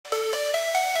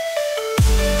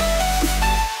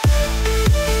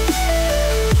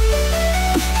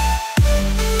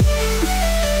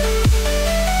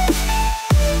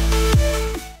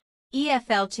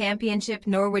EFL Championship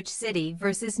Norwich City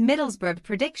vs Middlesbrough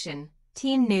prediction,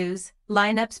 team news,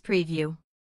 lineups preview.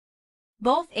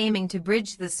 Both aiming to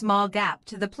bridge the small gap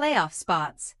to the playoff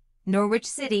spots, Norwich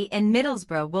City and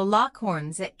Middlesbrough will lock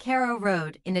horns at Carrow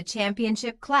Road in a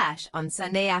championship clash on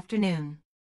Sunday afternoon.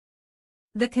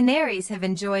 The Canaries have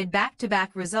enjoyed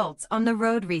back-to-back results on the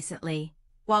road recently,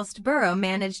 whilst Boro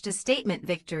managed a statement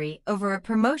victory over a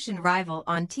promotion rival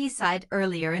on Teesside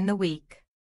earlier in the week.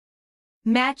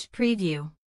 Match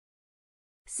preview.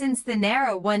 Since the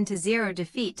narrow 1-0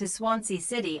 defeat to Swansea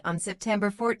City on September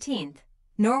 14th,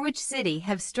 Norwich City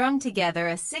have strung together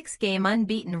a 6-game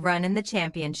unbeaten run in the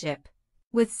championship,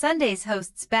 with Sunday's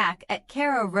hosts back at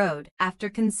Carrow Road after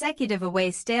consecutive away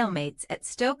stalemates at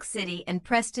Stoke City and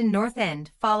Preston North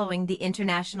End following the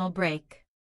international break.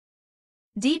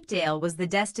 Deepdale was the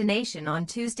destination on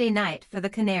Tuesday night for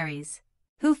the Canaries,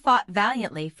 who fought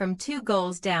valiantly from 2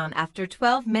 goals down after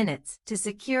 12 minutes to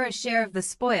secure a share of the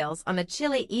spoils on a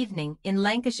chilly evening in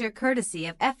Lancashire courtesy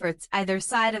of efforts either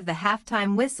side of the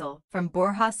halftime whistle from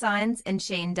Borja Sainz and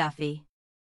Shane Duffy.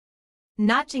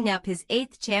 Notching up his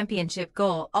 8th championship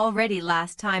goal already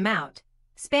last time out,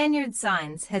 Spaniard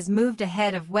Sainz has moved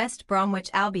ahead of West Bromwich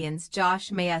Albion's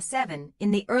Josh Maya 7 in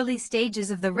the early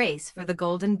stages of the race for the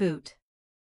Golden Boot,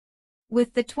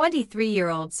 with the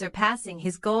 23-year-old surpassing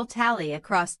his goal tally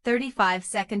across 35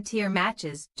 second-tier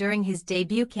matches during his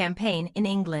debut campaign in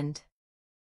England,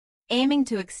 aiming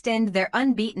to extend their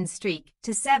unbeaten streak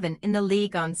to 7 in the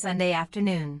league on Sunday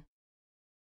afternoon.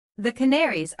 The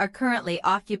Canaries are currently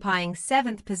occupying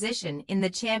 7th position in the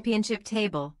championship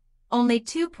table, only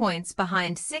 2 points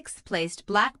behind 6th-placed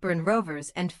Blackburn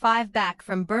Rovers and 5 back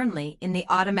from Burnley in the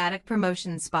automatic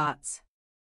promotion spots.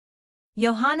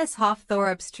 Johannes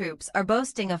Hofthorp's troops are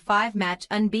boasting a 5-match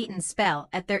unbeaten spell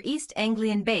at their East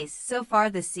Anglian base so far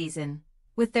this season,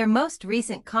 with their most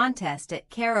recent contest at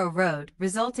Carrow Road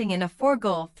resulting in a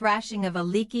 4-goal thrashing of a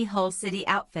leaky Hull City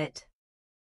outfit.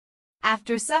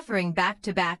 After suffering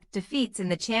back-to-back defeats in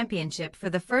the championship for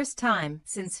the first time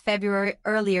since February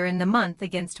earlier in the month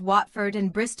against Watford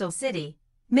and Bristol City,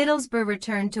 Middlesbrough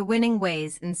returned to winning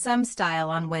ways in some style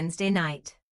on Wednesday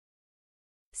night,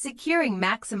 securing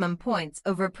maximum points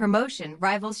over promotion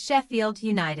rivals Sheffield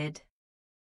United.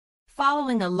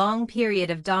 Following a long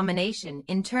period of domination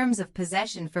in terms of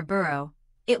possession for Boro,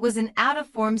 it was an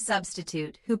out-of-form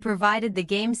substitute who provided the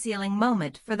game-sealing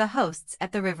moment for the hosts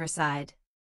at the Riverside,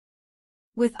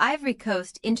 with Ivory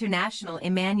Coast international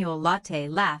Emmanuel Latte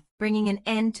Lath bringing an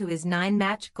end to his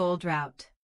 9-match goal drought.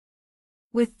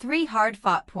 With 3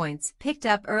 hard-fought points picked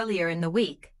up earlier in the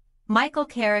week, Michael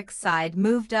Carrick's side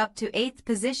moved up to 8th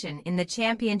position in the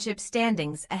championship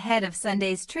standings ahead of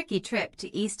Sunday's tricky trip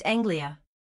to East Anglia,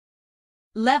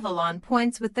 level on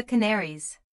points with the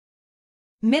Canaries.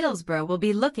 Middlesbrough will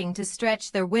be looking to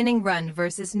stretch their winning run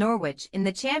versus Norwich in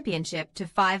the championship to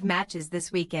 5 matches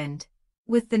this weekend,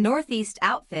 with the Northeast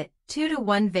outfit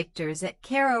 2-1 victors at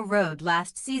Carrow Road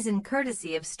last season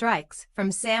courtesy of strikes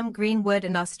from Sam Greenwood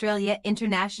and Australia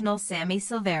international Sammy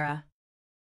Silvera.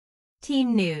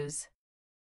 Team news.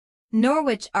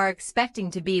 Norwich are expecting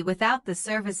to be without the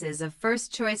services of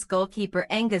first-choice goalkeeper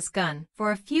Angus Gunn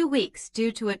for a few weeks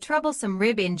due to a troublesome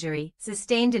rib injury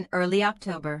sustained in early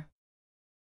October.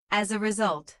 As a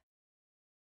result,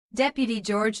 Deputy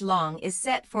George Long is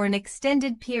set for an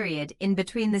extended period in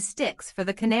between the sticks for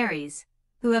the Canaries,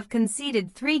 who have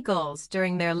conceded 3 goals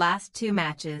during their last 2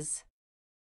 matches.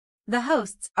 The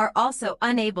hosts are also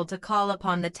unable to call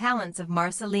upon the talents of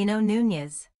Marcelino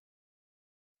Núñez,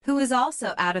 who is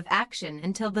also out of action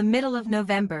until the middle of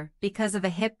November because of a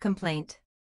hip complaint.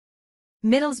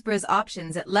 Middlesbrough's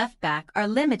options at left-back are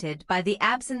limited by the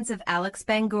absence of Alex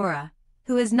Bangura,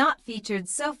 who has not featured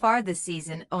so far this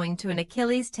season owing to an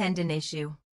Achilles tendon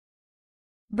issue.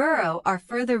 Boro are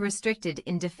further restricted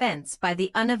in defence by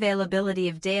the unavailability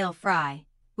of Dale Fry,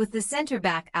 with the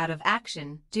centre-back out of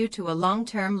action due to a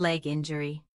long-term leg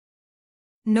injury.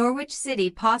 Norwich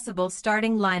City possible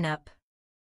starting lineup: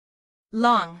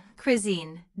 Long,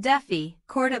 Crizine, Duffy,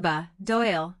 Cordoba,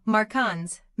 Doyle,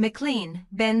 Marcans, McLean,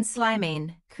 Ben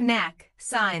Slimane, Knack,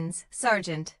 Sainz,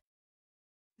 Sargent.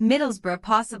 Middlesbrough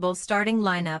possible starting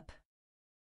lineup: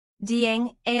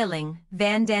 Dieng, Ayling,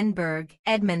 Van den Berg,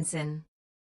 Edmondson,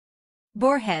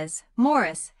 Borges,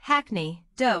 Morris, Hackney,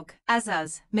 Doak,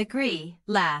 Azaz, McGree,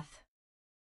 Lath.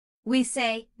 We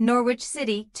say Norwich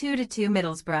City 2-2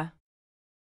 Middlesbrough.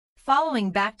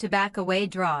 Following back-to-back away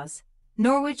draws,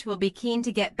 Norwich will be keen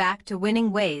to get back to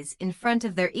winning ways in front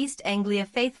of their East Anglia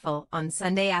faithful on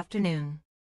Sunday afternoon.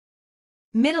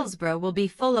 Middlesbrough will be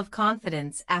full of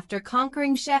confidence after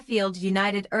conquering Sheffield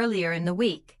United earlier in the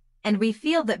week, and we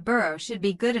feel that Boro should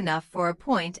be good enough for a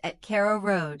point at Carrow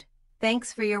Road.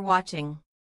 Thanks for your watching.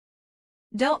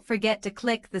 Don't forget to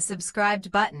click the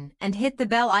subscribed button and hit the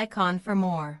bell icon for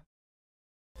more.